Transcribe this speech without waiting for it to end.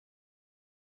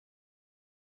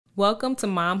Welcome to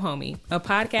Mom Homie, a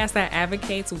podcast that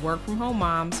advocates work-from-home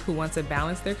moms who want to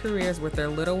balance their careers with their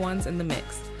little ones in the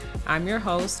mix. I'm your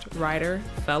host, writer,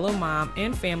 fellow mom,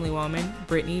 and family woman,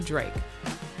 Brittany Drake.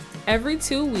 Every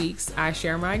 2 weeks, I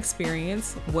share my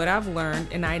experience, what I've learned,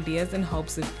 and ideas in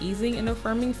hopes of easing and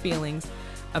affirming feelings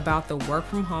about the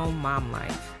work-from-home mom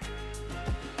life.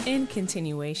 In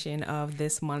continuation of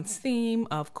this month's theme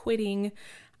of quitting,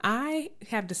 I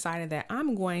have decided that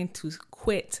I'm going to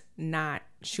quit not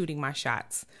shooting my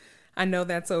shots. I know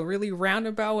that's a really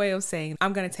roundabout way of saying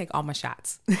I'm going to take all my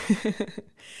shots.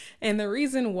 And the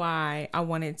reason why I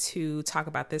wanted to talk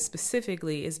about this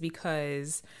specifically is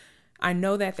because I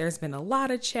know that there's been a lot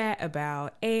of chat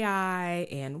about AI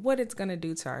and what it's going to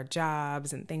do to our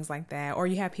jobs and things like that. Or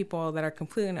you have people that are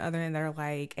completely on the other end that are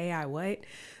like, AI, what?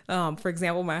 For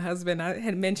example, my husband, I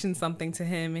had mentioned something to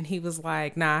him and he was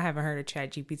like, nah, I haven't heard of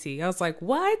ChatGPT. I was like,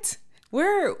 what?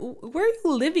 Where are you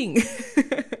living?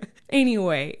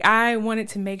 Anyway, I wanted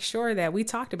to make sure that we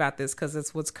talked about this because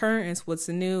it's what's current, it's what's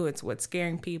new, it's what's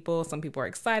scaring people. Some people are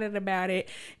excited about it.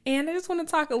 And I just want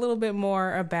to talk a little bit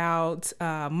more about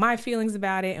my feelings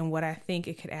about it and what I think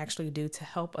it could actually do to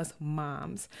help us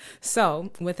moms.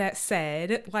 So with that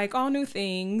said, like all new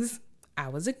things, I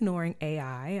was ignoring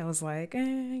AI. I was like,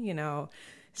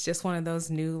 it's just one of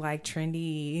those new like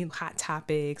trendy hot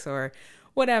topics or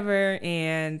whatever.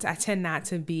 And I tend not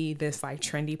to be this like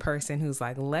trendy person who's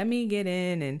like, let me get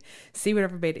in and see what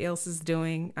everybody else is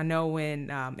doing. I know when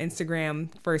Instagram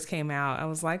first came out, I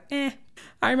was like, I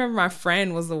remember my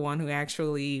friend was the one who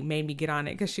actually made me get on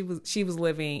it because she was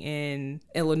living in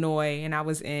Illinois and I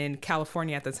was in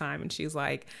California at the time. And she's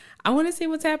like, I want to see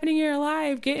what's happening in your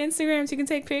life. Get Instagram so you can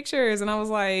take pictures. And I was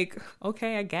like,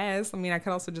 okay, I guess. I mean, I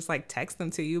could also just like text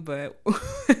them to you, but...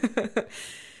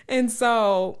 And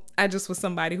so I just was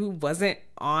somebody who wasn't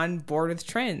on board with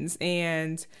trends.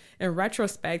 And in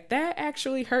retrospect, that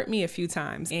actually hurt me a few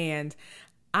times. And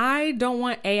I don't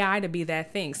want AI to be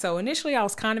that thing. So initially I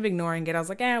was kind of ignoring it. I was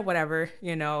like, whatever,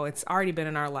 it's already been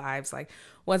in our lives. Like,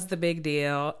 what's the big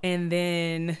deal? And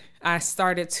then I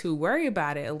started to worry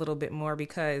about it a little bit more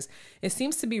because it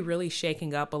seems to be really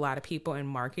shaking up a lot of people in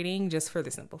marketing just for the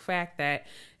simple fact that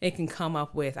it can come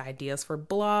up with ideas for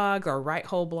blogs or write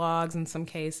whole blogs in some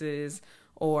cases,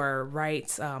 or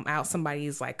write out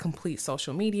somebody's like complete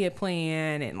social media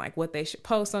plan and like what they should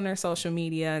post on their social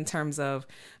media in terms of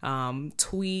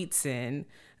tweets and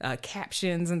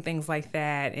captions and things like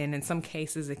that. And in some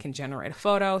cases it can generate a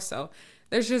photo. So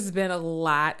there's just been a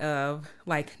lot of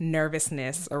like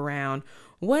nervousness around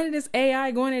what is AI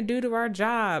going to do to our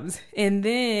jobs? And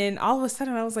then all of a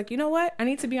sudden I was like, you know what? I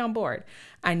need to be on board.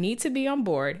 I need to be on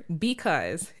board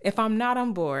because if I'm not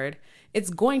on board,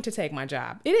 it's going to take my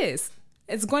job. It is.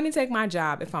 It's going to take my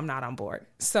job if I'm not on board.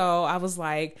 So I was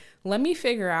like, let me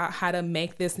figure out how to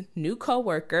make this new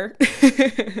coworker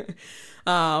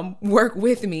work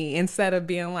with me instead of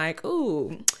being like,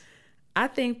 ooh, I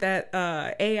think that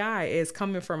AI is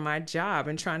coming for my job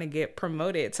and trying to get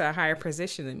promoted to a higher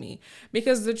position than me.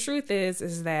 Because the truth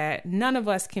is that none of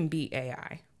us can beat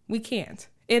AI. We can't.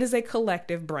 It is a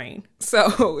collective brain.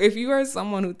 So if you are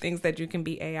someone who thinks that you can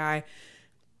beat AI,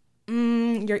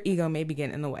 your ego may be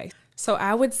getting in the way. So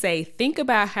I would say think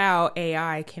about how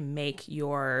AI can make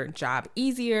your job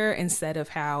easier instead of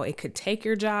how it could take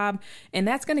your job. And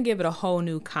that's going to give it a whole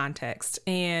new context.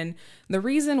 And the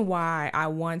reason why I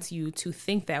want you to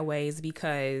think that way is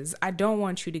because I don't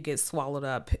want you to get swallowed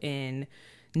up in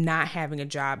not having a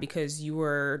job because you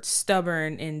were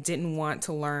stubborn and didn't want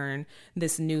to learn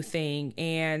this new thing.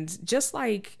 And just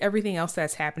like everything else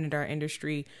that's happened in our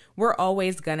industry, we're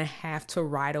always going to have to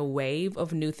ride a wave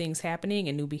of new things happening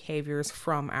and new behaviors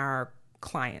from our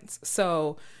clients.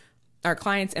 So our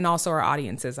clients and also our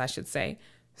audiences, I should say.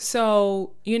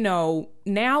 So,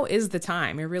 now is the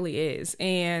time. It really is.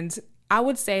 And I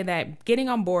would say that getting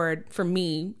on board for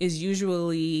me is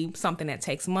usually something that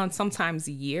takes months, sometimes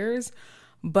years.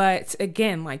 But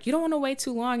again, like you don't want to wait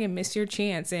too long and miss your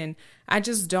chance. And I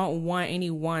just don't want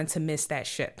anyone to miss that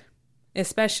ship,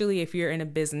 especially if you're in a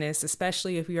business,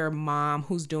 especially if you're a mom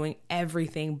who's doing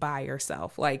everything by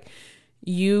yourself. Like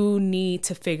you need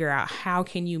to figure out how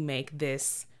can you make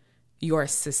this your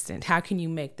assistant? How can you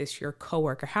make this your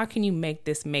coworker? How can you make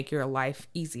this make your life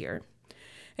easier?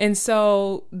 And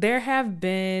so there have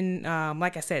been,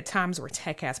 like I said, times where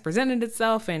tech has presented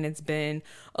itself and it's been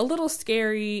a little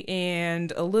scary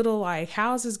and a little like,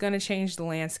 how is this going to change the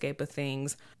landscape of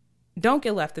things? Don't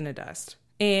get left in the dust.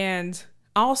 And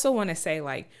I also want to say,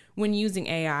 like, when using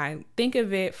AI, think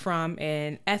of it from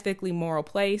an ethically moral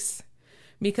place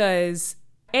because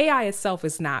AI itself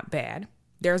is not bad.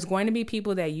 There's going to be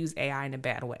people that use AI in a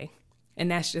bad way. And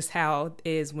that's just how it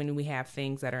is when we have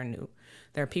things that are new.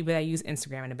 There are people that use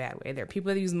Instagram in a bad way. There are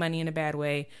people that use money in a bad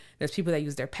way. There's people that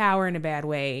use their power in a bad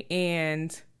way.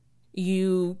 And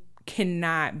you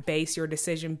cannot base your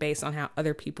decision based on how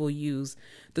other people use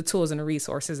the tools and the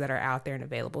resources that are out there and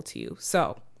available to you.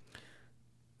 So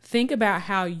think about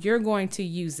how you're going to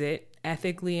use it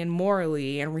ethically and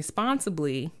morally and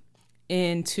responsibly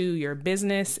into your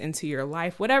business, into your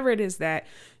life, whatever it is that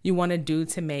you want to do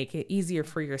to make it easier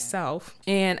for yourself.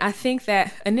 And I think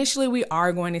that initially we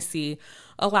are going to see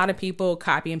a lot of people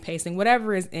copy and pasting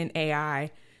whatever is in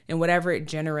AI and whatever it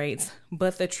generates.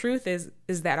 But the truth is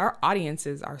that our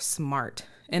audiences are smart,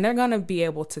 and they're going to be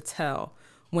able to tell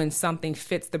when something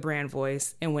fits the brand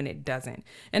voice and when it doesn't.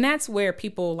 And that's where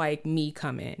people like me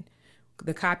come in.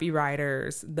 The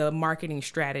copywriters, the marketing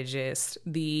strategists,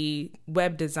 the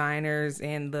web designers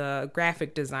and the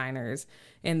graphic designers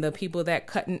and the people that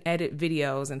cut and edit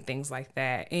videos and things like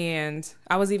that. And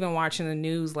I was even watching the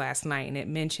news last night, and it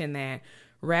mentioned that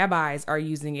rabbis are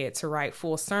using it to write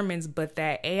full sermons, but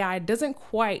that AI doesn't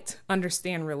quite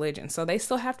understand religion. So they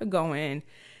still have to go in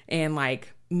and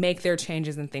like make their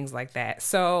changes and things like that.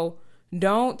 So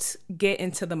don't get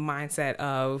into the mindset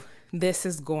of this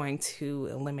is going to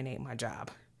eliminate my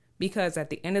job, because at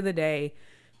the end of the day,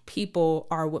 people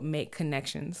are what make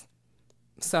connections.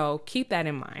 So keep that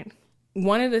in mind.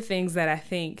 One of the things that I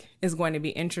think is going to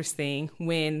be interesting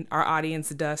when our audience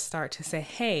does start to say,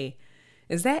 hey,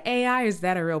 is that AI or is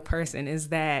that a real person? Is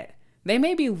that they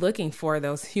may be looking for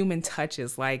those human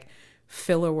touches, like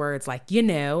filler words like,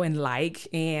 and like,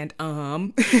 and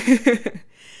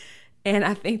and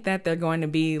I think that they're going to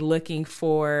be looking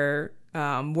for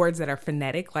words that are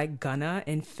phonetic, like gonna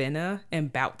and finna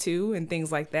and bout to and things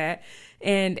like that.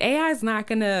 And AI is not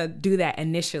going to do that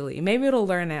initially. Maybe it'll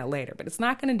learn that later, but it's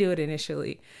not going to do it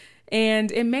initially.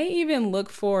 And it may even look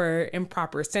for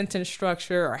improper sentence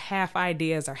structure or half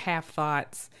ideas or half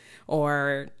thoughts,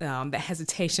 or that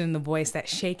hesitation in the voice, that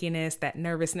shakiness, that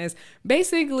nervousness.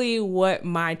 Basically what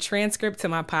my transcript to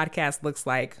my podcast looks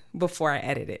like before I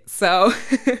edit it. So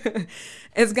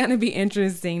it's going to be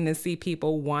interesting to see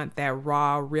people want that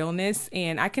raw realness.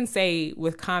 And I can say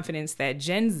with confidence that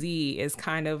Gen Z is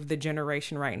kind of the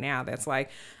generation right now that's like,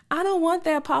 I don't want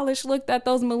that polished look that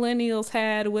those millennials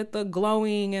had with the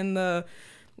glowing and the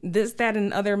this, that,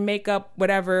 and other makeup,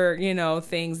 whatever,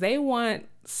 things. They want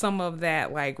some of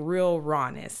that like real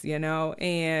rawness,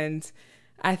 and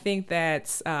I think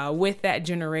that with that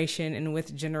generation and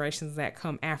with generations that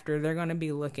come after, they're going to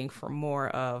be looking for more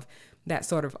of that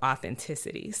sort of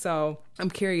authenticity. So I'm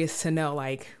curious to know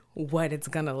like what it's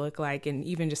going to look like in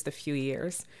even just a few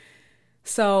years.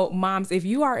 So moms, if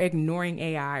you are ignoring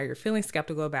AI or you're feeling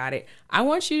skeptical about it, I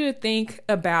want you to think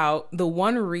about the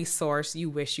one resource you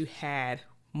wish you had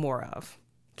more of.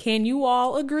 Can you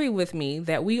all agree with me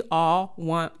that we all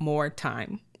want more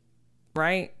time,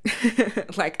 right?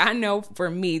 Like, I know for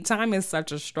me, time is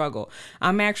such a struggle.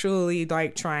 I'm actually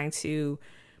like trying to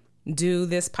do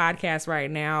this podcast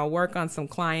right now, work on some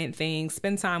client things,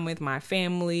 spend time with my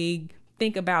family,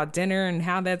 think about dinner and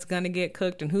how that's going to get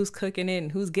cooked and who's cooking it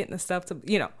and who's getting the stuff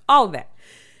to, all of that.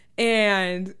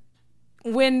 And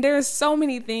when there's so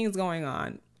many things going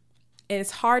on,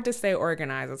 it's hard to stay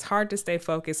organized. It's hard to stay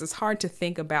focused. It's hard to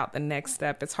think about the next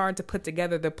step. It's hard to put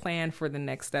together the plan for the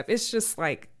next step. It's just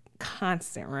like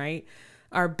constant, right?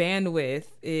 Our bandwidth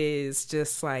is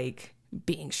just like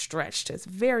being stretched. It's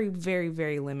very, very,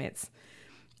 very limits.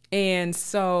 And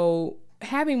so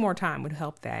having more time would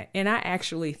help that. And I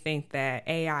actually think that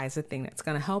AI is a thing that's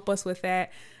going to help us with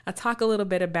that. I talk a little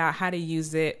bit about how to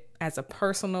use it as a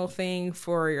personal thing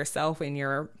for yourself in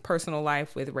your personal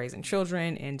life with raising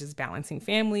children and just balancing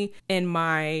family in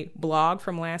my blog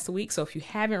from last week. So if you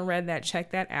haven't read that,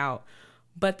 check that out.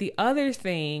 But the other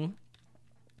thing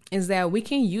is that we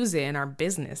can use it in our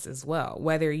business as well.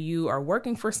 Whether you are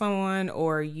working for someone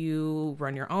or you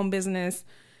run your own business,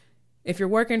 if you're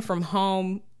working from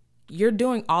home, you're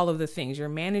doing all of the things. You're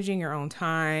managing your own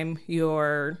time.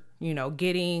 You're,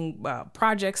 getting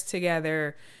projects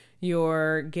together.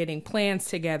 You're getting plans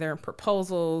together and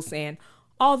proposals and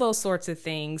all those sorts of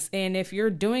things. And if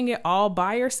you're doing it all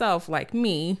by yourself, like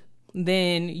me,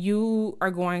 then you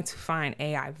are going to find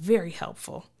AI very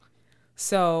helpful.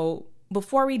 So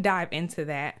before we dive into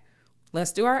that,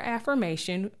 let's do our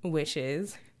affirmation, which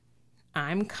is,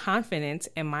 I'm confident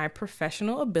in my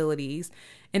professional abilities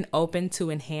and open to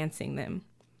enhancing them.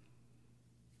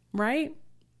 Right?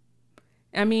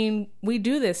 I mean, we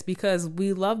do this because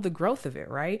we love the growth of it,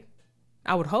 right?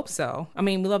 I would hope so. I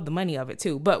mean, we love the money of it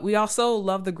too, but we also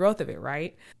love the growth of it,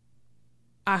 right?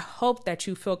 I hope that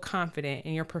you feel confident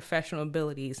in your professional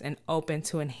abilities and open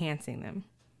to enhancing them.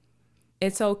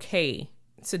 it's okay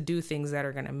to do things that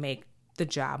are going to make the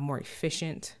job more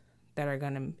efficient, that are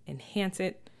going to enhance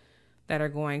it, that are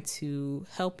going to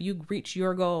help you reach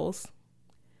your goals.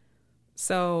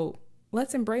 So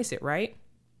let's embrace it, right?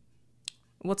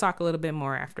 We'll talk a little bit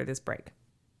more after this break.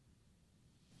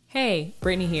 Hey,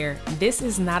 Brittany here. This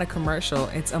is not a commercial.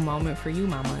 It's a moment for you,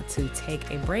 mama, to take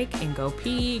a break and go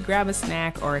pee, grab a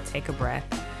snack, or take a breath.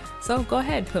 So go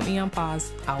ahead, put me on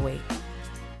pause. I'll wait.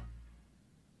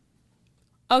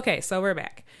 Okay, so we're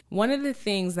back. One of the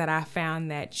things that I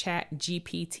found that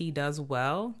ChatGPT does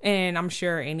well, and I'm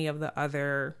sure any of the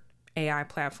other AI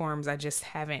platforms, I just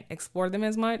haven't explored them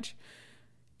as much,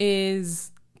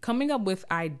 is coming up with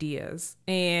ideas.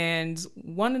 And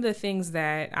one of the things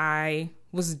that I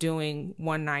was doing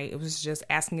one night, it was just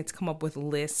asking it to come up with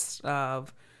lists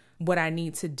of what I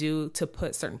need to do to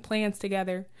put certain plans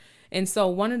together. And so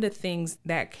one of the things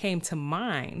that came to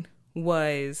mind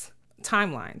was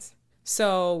timelines.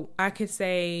 So I could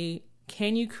say,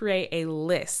 can you create a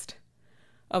list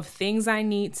of things I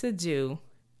need to do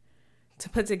to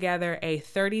put together a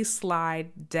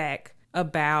 30-slide deck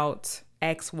about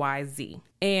XYZ?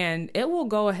 And it will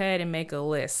go ahead and make a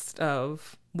list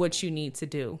of what you need to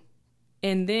do.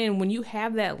 And then when you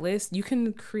have that list, you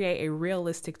can create a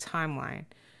realistic timeline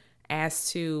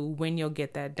as to when you'll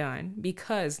get that done.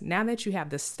 Because now that you have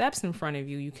the steps in front of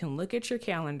you, you can look at your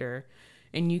calendar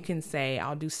and you can say,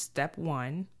 I'll do step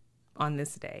 1 on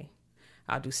this day.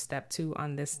 I'll do step 2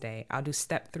 on this day. I'll do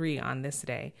step 3 on this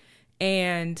day.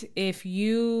 And if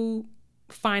you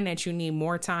find that you need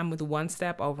more time with one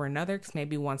step over another, because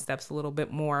maybe one step's a little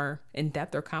bit more in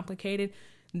depth or complicated,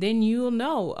 then you'll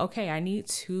know, okay, I need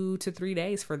 2 to 3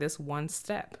 days for this one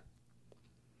step.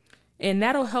 And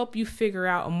that'll help you figure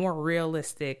out a more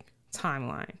realistic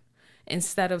timeline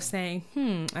instead of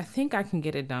saying, I think I can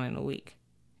get it done in a week.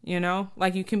 You know,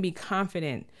 like you can be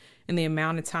confident in the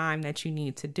amount of time that you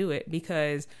need to do it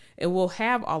because it will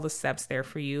have all the steps there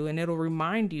for you and it'll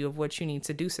remind you of what you need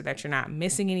to do so that you're not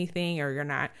missing anything or you're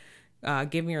not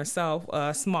giving yourself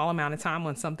a small amount of time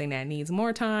on something that needs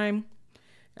more time.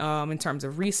 In terms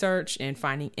of research and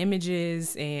finding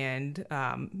images and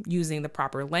using the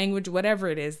proper language, whatever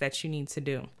it is that you need to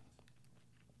do.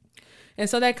 And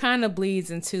so that kind of bleeds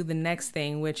into the next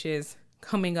thing, which is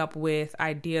coming up with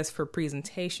ideas for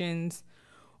presentations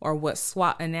or what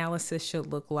SWOT analysis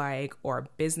should look like or a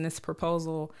business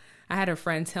proposal. I had a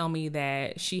friend tell me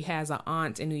that she has an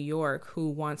aunt in New York who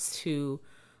wants to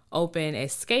open a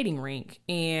skating rink,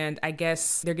 and I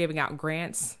guess they're giving out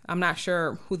grants. I'm not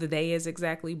sure who the they is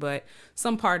exactly, but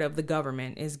some part of the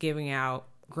government is giving out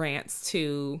grants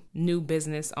to new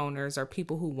business owners or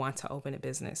people who want to open a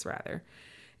business rather.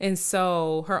 And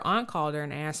so her aunt called her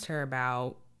and asked her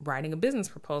about writing a business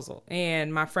proposal.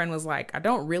 And my friend was like, I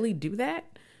don't really do that.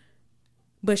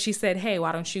 But she said, hey,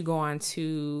 why don't you go on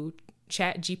to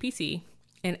ChatGPT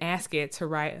and ask it to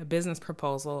write a business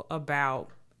proposal about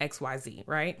XYZ,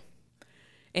 right?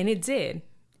 And it did.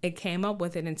 It came up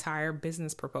with an entire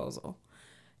business proposal.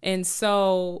 And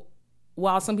so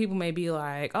while some people may be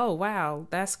like, oh, wow,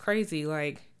 that's crazy.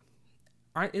 Like,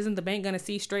 isn't the bank going to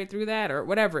see straight through that or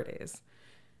whatever it is?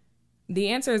 The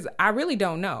answer is, I really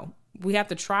don't know. We have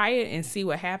to try it and see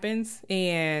what happens.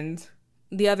 And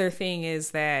the other thing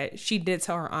is that she did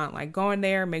tell her aunt, like, go in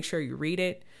there, make sure you read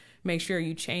it, make sure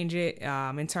you change it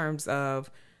in terms of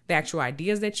the actual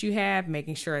ideas that you have,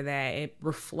 making sure that it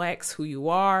reflects who you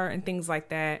are and things like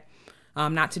that.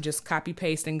 Not to just copy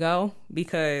paste and go,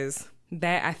 because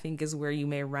that I think is where you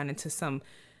may run into some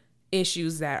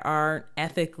issues that aren't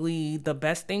ethically the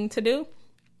best thing to do.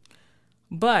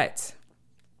 But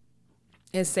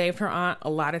it saved her aunt a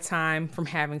lot of time from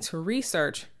having to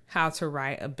research how to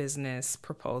write a business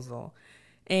proposal.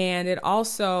 And it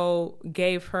also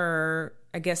gave her,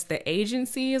 I guess, the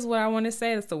agency is what I want to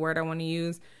say. That's the word I want to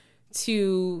use,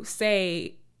 to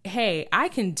say, hey, I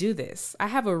can do this. I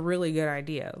have a really good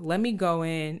idea. Let me go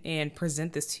in and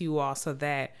present this to you all so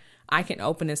that I can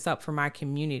open this up for my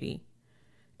community.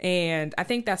 And I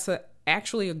think that's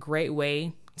actually a great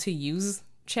way to use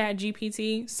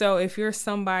ChatGPT. So if you're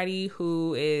somebody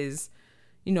who is,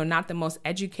 not the most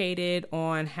educated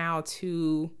on how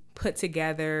to put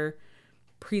together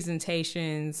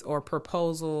presentations or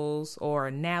proposals or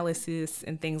analysis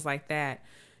and things like that,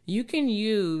 you can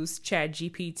use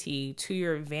ChatGPT to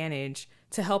your advantage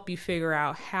to help you figure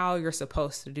out how you're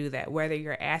supposed to do that, whether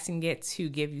you're asking it to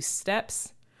give you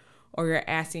steps or you're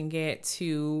asking it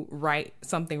to write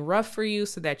something rough for you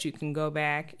so that you can go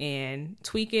back and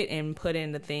tweak it and put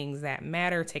in the things that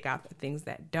matter, take out the things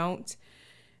that don't.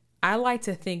 I like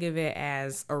to think of it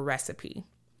as a recipe.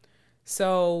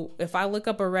 So if I look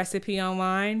up a recipe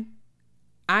online,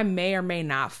 I may or may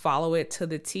not follow it to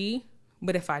the T,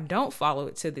 but if I don't follow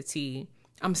it to the T,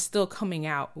 I'm still coming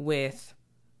out with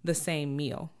the same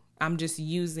meal. I'm just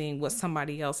using what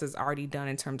somebody else has already done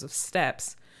in terms of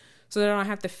steps so that I don't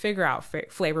have to figure out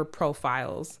flavor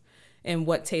profiles and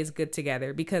what tastes good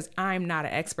together, because I'm not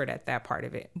an expert at that part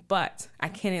of it, but I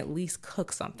can at least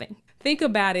cook something. Think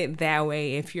about it that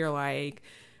way. If you're like,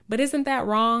 but isn't that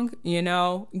wrong?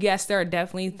 Yes, there are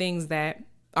definitely things that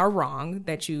are wrong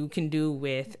that you can do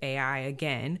with AI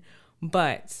again,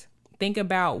 but think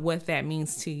about what that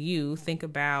means to you. Think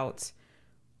about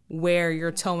where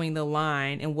you're towing the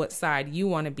line and what side you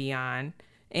want to be on,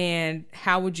 and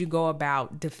how would you go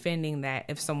about defending that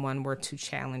if someone were to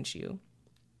challenge you.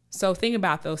 So think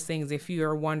about those things if you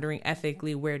are wondering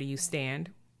ethically, where do you stand?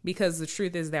 Because the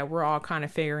truth is that we're all kind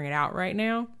of figuring it out right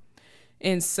now.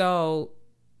 And so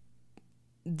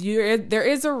there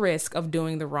is a risk of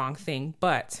doing the wrong thing,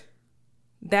 but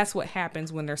that's what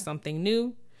happens when there's something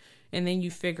new. And then you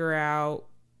figure out,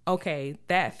 okay,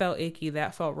 that felt icky,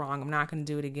 that felt wrong, I'm not going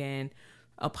to do it again.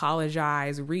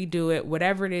 Apologize, redo it,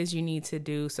 whatever it is you need to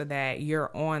do so that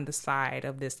you're on the side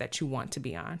of this that you want to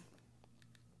be on.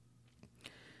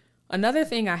 Another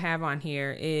thing I have on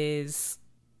here is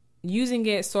using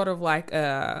it sort of like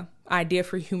a idea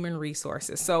for human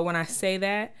resources. So when I say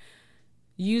that,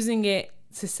 using it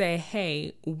to say,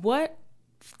 hey, what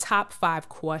top 5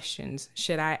 questions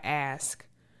should I ask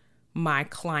my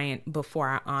client before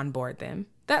I onboard them?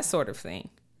 That sort of thing.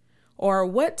 Or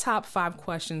what top 5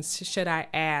 questions should I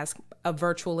ask a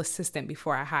virtual assistant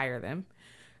before I hire them?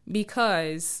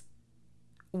 Because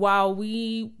while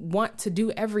we want to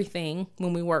do everything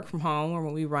when we work from home or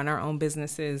when we run our own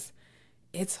businesses,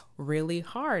 it's really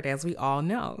hard, as we all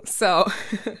know. So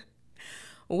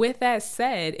with that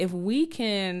said, if we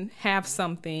can have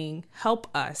something help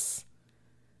us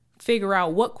figure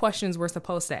out what questions we're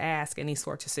supposed to ask in these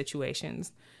sorts of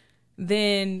situations,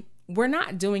 then we're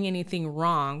not doing anything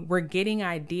wrong. We're getting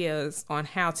ideas on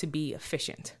how to be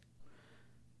efficient.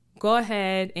 Go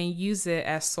ahead and use it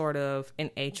as sort of an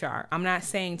HR. I'm not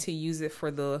saying to use it for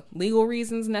the legal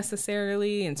reasons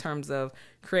necessarily in terms of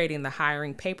creating the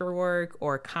hiring paperwork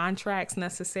or contracts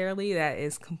necessarily. That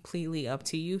is completely up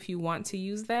to you if you want to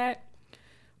use that.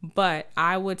 But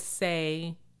I would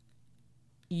say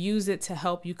use it to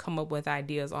help you come up with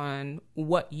ideas on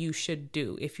what you should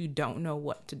do if you don't know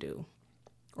what to do,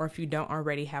 or if you don't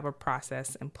already have a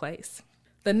process in place.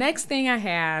 The next thing I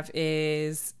have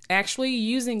is actually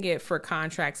using it for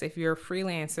contracts if you're a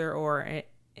freelancer or an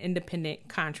independent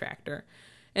contractor.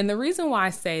 And the reason why I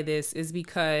say this is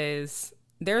because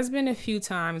there's been a few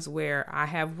times where I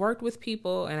have worked with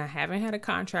people and I haven't had a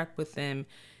contract with them,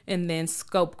 and then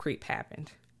scope creep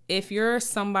happened. If you're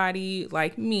somebody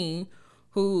like me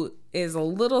who is a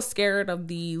little scared of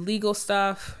the legal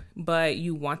stuff, but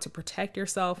you want to protect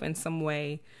yourself in some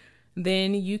way,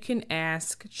 then you can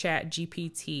ask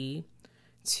ChatGPT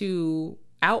to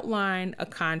outline a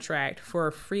contract for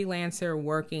a freelancer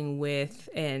working with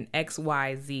an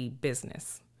XYZ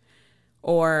business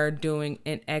or doing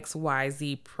an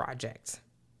XYZ project,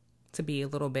 to be a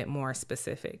little bit more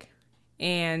specific.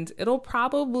 And it'll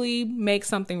probably make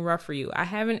something rough for you. I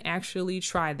haven't actually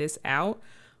tried this out,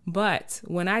 but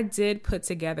when I did put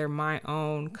together my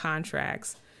own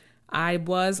contracts, I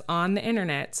was on the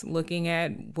internet looking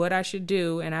at what I should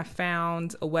do, and I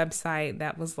found a website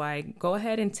that was like, go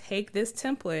ahead and take this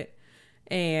template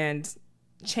and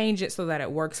change it so that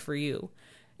it works for you.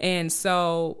 And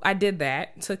so I did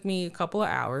that. It took me a couple of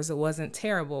hours. It wasn't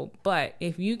terrible. But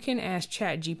if you can ask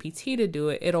ChatGPT to do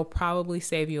it, it'll probably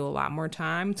save you a lot more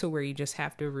time to where you just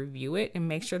have to review it and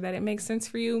make sure that it makes sense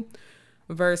for you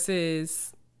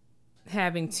versus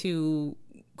having to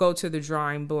go to the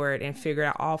drawing board and figure it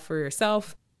out all for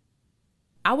yourself.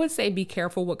 I would say be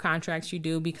careful what contracts you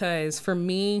do, because for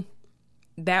me,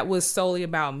 that was solely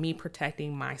about me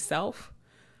protecting myself.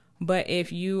 But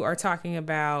if you are talking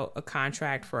about a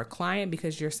contract for a client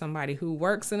because you're somebody who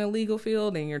works in a legal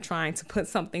field and you're trying to put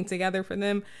something together for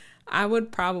them, I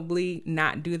would probably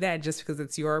not do that just because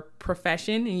it's your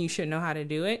profession and you should know how to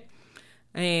do it.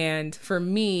 And for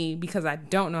me, because I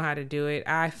don't know how to do it,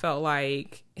 I felt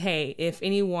like, hey, if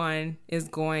anyone is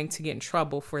going to get in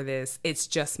trouble for this, it's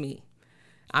just me.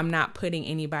 I'm not putting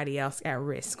anybody else at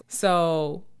risk.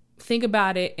 So think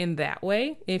about it in that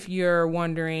way if you're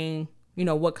wondering,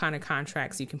 what kind of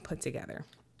contracts you can put together.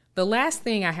 The last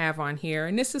thing I have on here,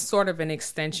 and this is sort of an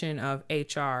extension of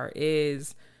HR,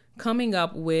 is coming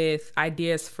up with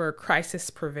ideas for crisis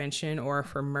prevention or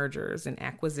for mergers and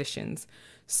acquisitions.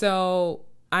 So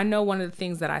I know one of the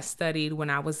things that I studied when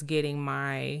I was getting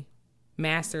my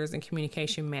master's in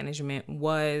communication management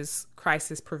was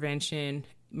crisis prevention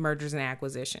mergers and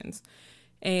acquisitions.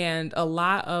 And a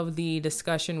lot of the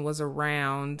discussion was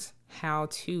around how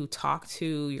to talk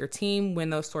to your team when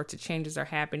those sorts of changes are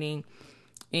happening.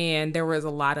 And there was a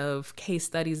lot of case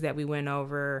studies that we went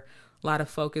over, a lot of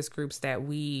focus groups that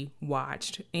we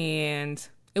watched. And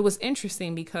it was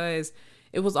interesting because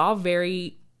it was all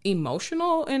very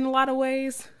emotional in a lot of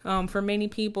ways for many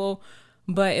people.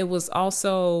 But it was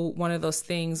also one of those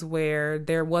things where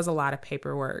there was a lot of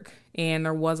paperwork and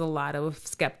there was a lot of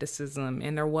skepticism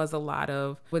and there was a lot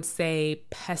of, would say,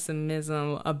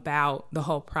 pessimism about the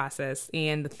whole process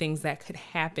and the things that could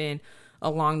happen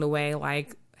along the way,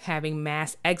 like having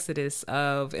mass exodus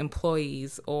of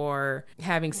employees or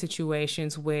having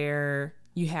situations where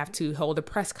you have to hold a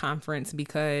press conference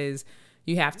because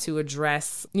you have to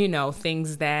address,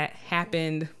 things that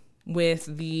happened with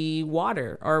the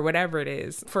water or whatever it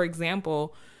is. For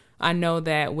example, I know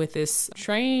that with this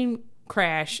train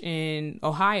crash in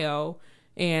Ohio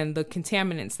and the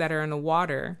contaminants that are in the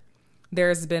water,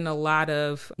 there's been a lot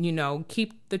of,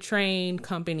 keep the train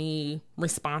company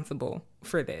responsible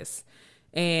for this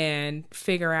and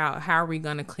figure out how are we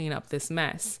going to clean up this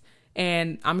mess.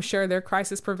 And I'm sure their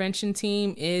crisis prevention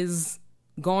team is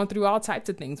going through all types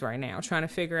of things right now, trying to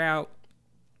figure out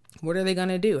what are they going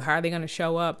to do? How are they going to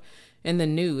show up in the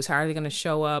news? How are they going to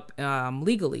show up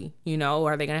legally?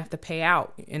 Are they going to have to pay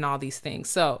out and all these things?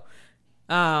 So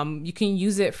you can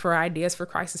use it for ideas for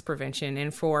crisis prevention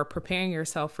and for preparing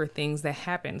yourself for things that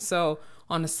happen. So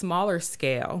on a smaller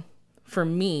scale, for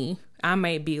me, I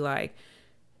might be like,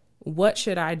 what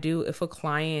should I do if a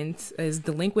client is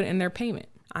delinquent in their payment?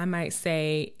 I might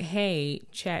say, hey,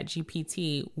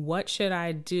 ChatGPT, what should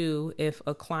I do if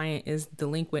a client is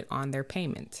delinquent on their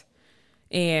payment?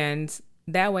 And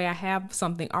that way I have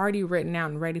something already written out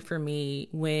and ready for me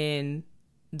when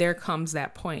there comes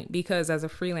that point. Because as a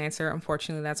freelancer,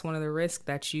 unfortunately, that's one of the risks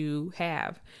that you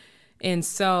have. And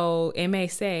so it may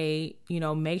say,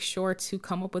 make sure to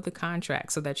come up with a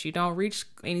contract so that you don't reach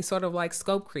any sort of like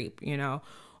scope creep,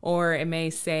 Or it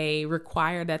may say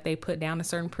require that they put down a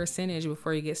certain percentage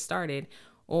before you get started.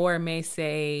 Or it may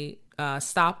say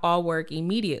stop all work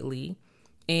immediately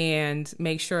and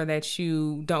make sure that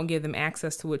you don't give them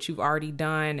access to what you've already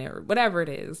done or whatever it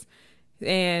is.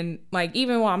 And like,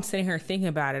 even while I'm sitting here thinking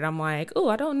about it, I'm like, oh,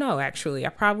 I don't know, actually. I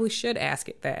probably should ask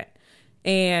it that.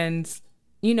 And,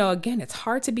 again, it's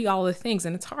hard to be all the things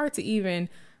and it's hard to even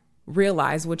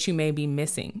realize what you may be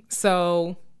missing.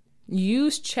 So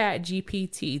use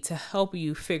ChatGPT to help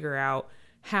you figure out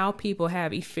how people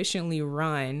have efficiently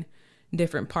run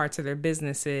different parts of their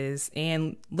businesses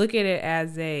and look at it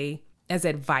as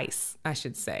advice, I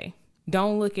should say.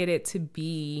 Don't look at it to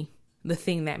be the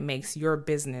thing that makes your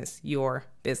business.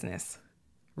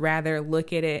 Rather,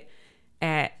 look at it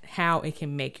at how it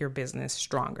can make your business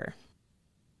stronger.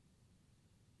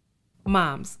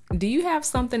 Moms, do you have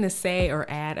something to say or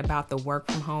add about the work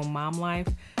from home mom life?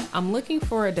 I'm looking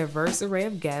for a diverse array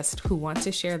of guests who want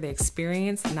to share the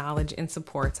experience, knowledge, and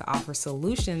support to offer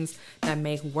solutions that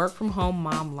make work from home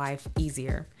mom life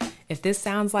easier. If this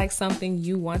sounds like something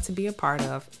you want to be a part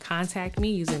of, contact me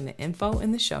using the info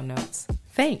in the show notes.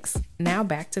 Thanks. Now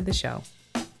back to the show.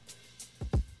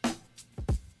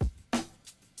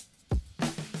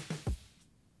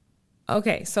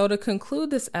 Okay, so to conclude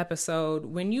this episode,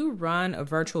 when you run a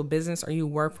virtual business or you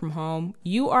work from home,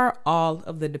 you are all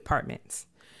of the departments.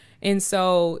 And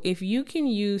so if you can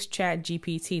use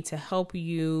ChatGPT to help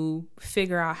you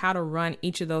figure out how to run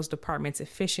each of those departments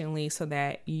efficiently so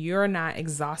that you're not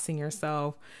exhausting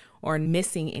yourself or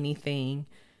missing anything,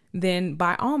 then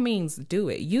by all means do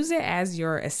it. Use it as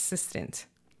your assistant.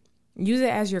 Use it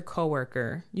as your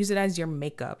coworker. Use it as your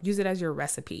makeup. Use it as your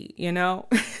recipe,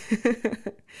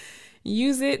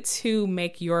 Use it to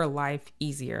make your life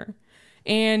easier.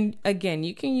 And again,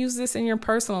 you can use this in your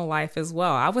personal life as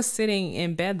well. I was sitting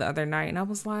in bed the other night and I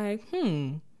was like,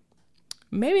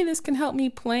 maybe this can help me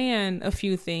plan a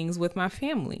few things with my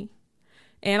family.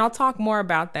 And I'll talk more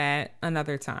about that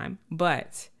another time.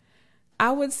 But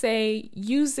I would say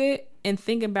use it and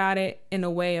think about it in a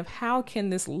way of how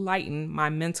can this lighten my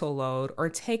mental load or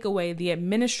take away the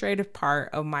administrative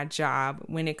part of my job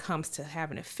when it comes to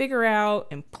having to figure out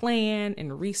and plan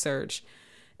and research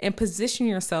and position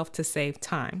yourself to save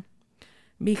time.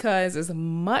 Because as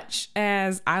much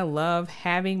as I love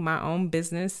having my own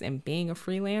business and being a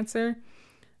freelancer,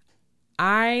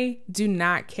 I do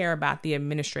not care about the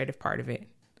administrative part of it.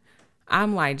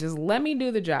 I'm like, just let me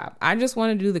do the job. I just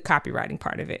want to do the copywriting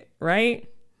part of it, right?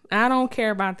 I don't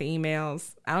care about the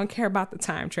emails. I don't care about the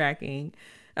time tracking.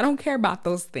 I don't care about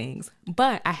those things,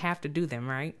 but I have to do them,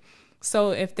 right?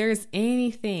 So if there's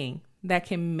anything that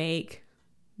can make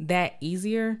that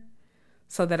easier,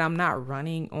 so that I'm not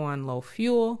running on low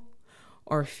fuel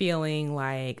or feeling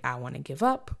like I want to give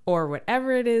up, or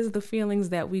whatever it is, the feelings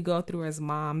that we go through as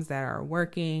moms that are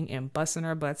working and busting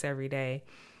our butts every day,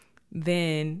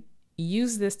 then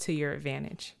use this to your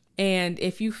advantage. And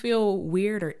if you feel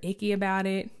weird or icky about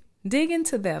it, dig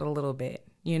into that a little bit,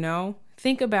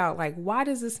 Think about like, why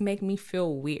does this make me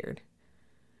feel weird?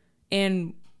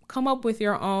 And come up with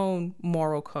your own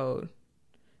moral code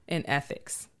and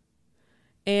ethics.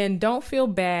 And don't feel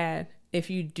bad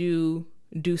if you do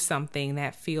something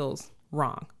that feels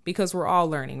wrong, because we're all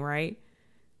learning, right?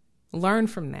 Learn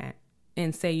from that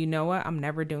and say, you know what? I'm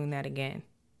never doing that again.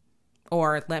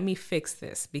 Or let me fix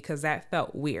this because that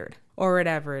felt weird, or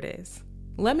whatever it is.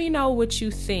 Let me know what you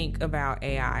think about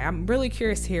AI. I'm really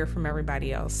curious to hear from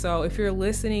everybody else. So if you're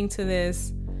listening to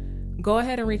this, go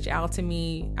ahead and reach out to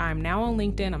me. I'm now on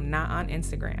LinkedIn. I'm not on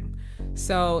Instagram.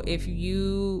 So if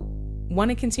you want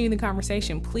to continue the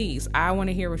conversation, please, I want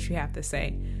to hear what you have to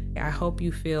say. I hope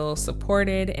you feel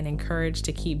supported and encouraged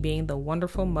to keep being the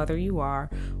wonderful mother you are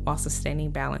while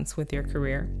sustaining balance with your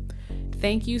career.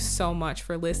 Thank you so much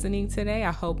for listening today.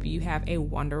 I hope you have a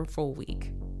wonderful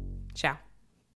week. Ciao.